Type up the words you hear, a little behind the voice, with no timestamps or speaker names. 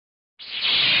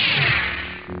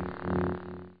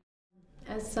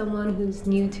As someone who's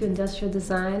new to industrial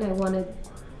design, I wanted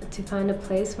to find a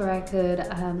place where I could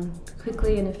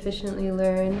quickly and efficiently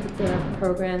learn the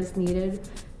programs needed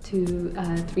to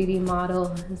 3D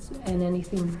model and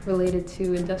anything related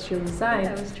to industrial design.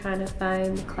 I was trying to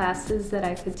find classes that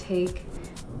I could take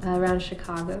around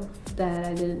Chicago that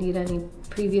I didn't need any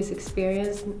previous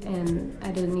experience, and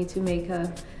I didn't need to make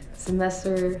a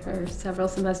semester or several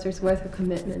semesters worth of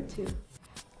commitment to.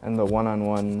 And the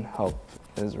one-on-one help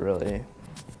is really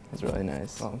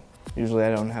nice. Well, usually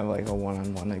I don't have like a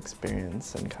one-on-one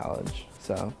experience in college,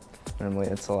 so normally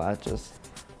it's a lot just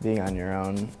being on your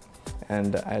own.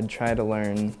 And I'd try to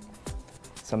learn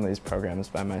some of these programs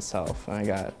by myself, and I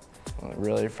got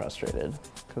really frustrated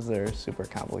because they're super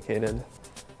complicated.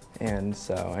 And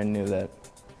so I knew that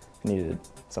I needed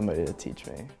somebody to teach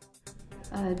me.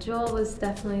 Joel was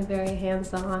definitely very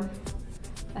hands-on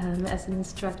as an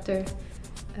instructor.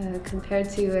 Compared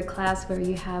to a class where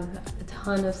you have a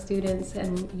ton of students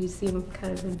and you seem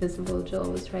kind of invisible, Joel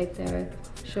was right there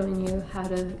showing you how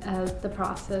to, the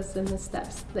process and the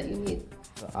steps that you need.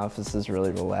 The office is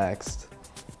really relaxed,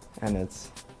 and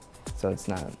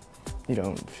you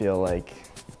don't feel like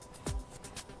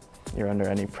you're under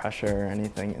any pressure or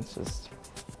anything. It's just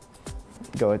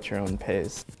go at your own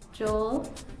pace. Joel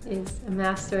is a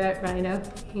master at Rhino.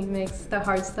 He makes the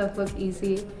hard stuff look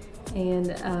easy,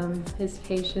 and his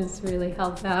patience really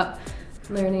helped out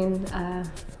learning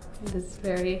this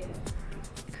very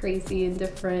crazy and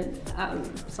different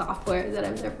software that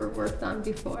I've never worked on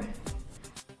before.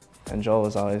 And Joel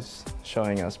was always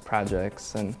showing us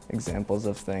projects and examples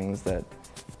of things that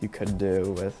you could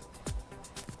do with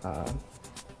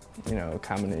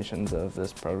combinations of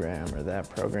this program or that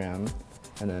program,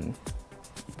 and then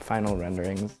final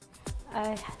renderings.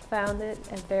 I found it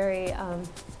a very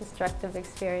instructive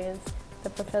experience. The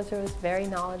professor was very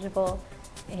knowledgeable,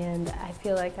 and I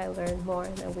feel like I learned more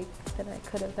in a week than I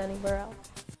could have anywhere else.